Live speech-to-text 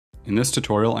In this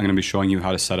tutorial, I'm going to be showing you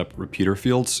how to set up repeater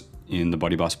fields in the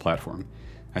BuddyBoss platform.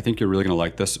 I think you're really going to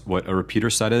like this. What a repeater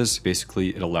set is,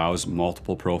 basically it allows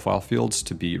multiple profile fields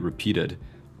to be repeated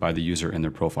by the user in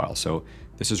their profile. So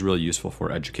this is really useful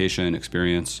for education,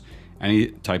 experience, any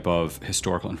type of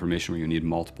historical information where you need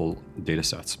multiple data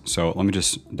sets. So let me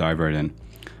just dive right in.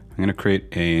 I'm going to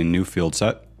create a new field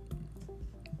set.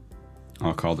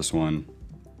 I'll call this one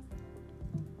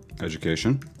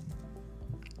education.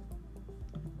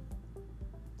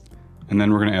 And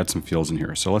then we're going to add some fields in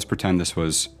here. So let's pretend this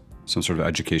was some sort of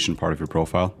education part of your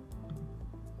profile.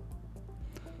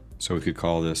 So we could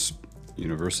call this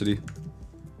university.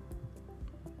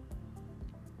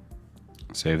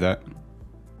 Save that.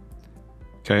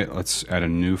 Okay, let's add a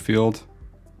new field.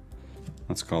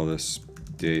 Let's call this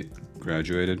date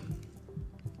graduated.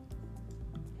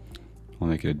 We'll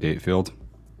make it a date field.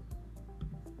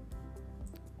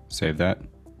 Save that.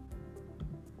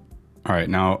 All right,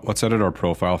 now let's edit our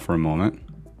profile for a moment.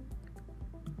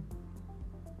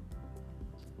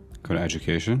 Go to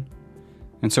education.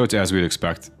 And so it's as we'd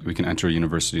expect. We can enter a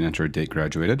university and enter a date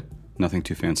graduated. Nothing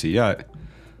too fancy yet.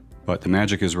 But the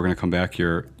magic is we're going to come back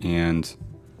here and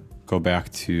go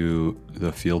back to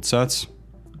the field sets.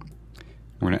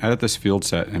 We're going to edit this field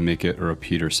set and make it a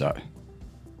repeater set.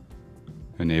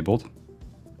 Enabled.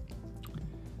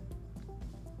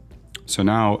 So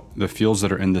now the fields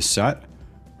that are in this set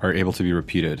are able to be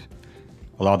repeated.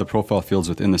 Allow the profile fields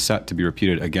within the set to be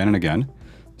repeated again and again,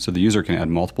 so the user can add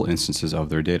multiple instances of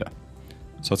their data.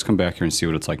 So let's come back here and see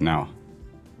what it's like now.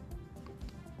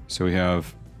 So we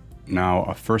have now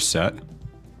a first set.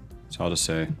 So I'll just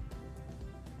say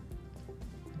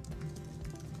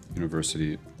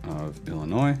University of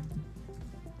Illinois.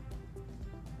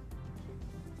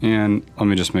 And let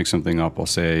me just make something up. I'll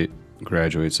say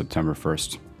graduate September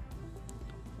 1st.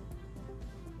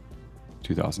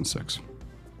 2006,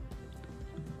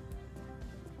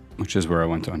 which is where I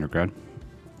went to undergrad.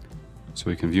 So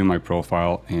we can view my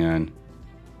profile and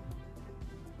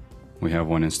we have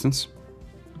one instance.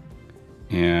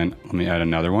 And let me add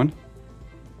another one.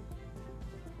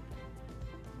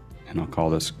 And I'll call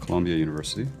this Columbia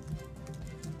University,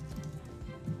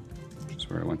 which is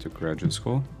where I went to graduate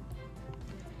school.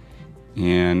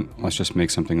 And let's just make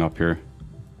something up here.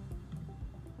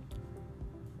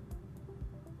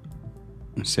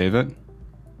 Save it.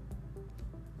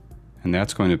 And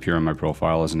that's going to appear on my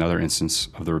profile as another instance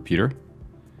of the repeater.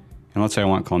 And let's say I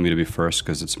want Columbia to be first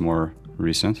because it's more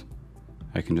recent.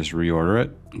 I can just reorder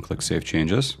it and click Save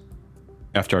Changes.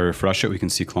 After I refresh it, we can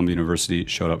see Columbia University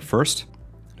showed up first.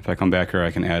 If I come back here, I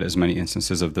can add as many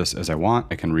instances of this as I want.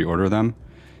 I can reorder them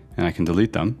and I can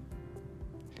delete them.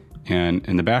 And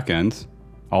in the back end,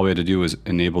 all we had to do was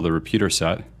enable the repeater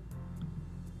set,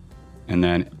 and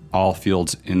then all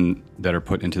fields that are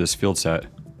put into this field set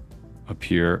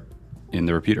appear in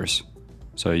the repeaters.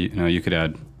 So you could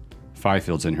add 5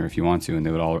 fields in here if you want to, and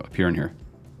they would all appear in here.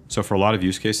 So for a lot of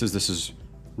use cases, this is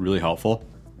really helpful.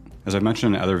 As I've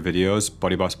mentioned in other videos,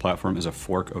 BuddyBoss Platform is a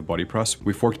fork of BuddyPress.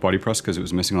 We forked BuddyPress because it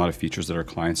was missing a lot of features that our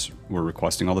clients were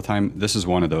requesting all the time. This is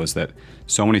one of those that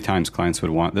so many times clients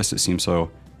would want this. It seems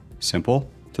so simple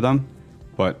to them,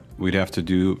 but we'd have to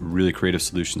do really creative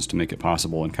solutions to make it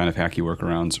possible and kind of hacky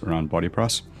workarounds around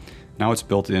BuddyPress. Now it's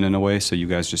built in a way so you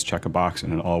guys just check a box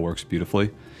and it all works beautifully.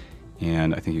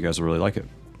 And I think you guys will really like it.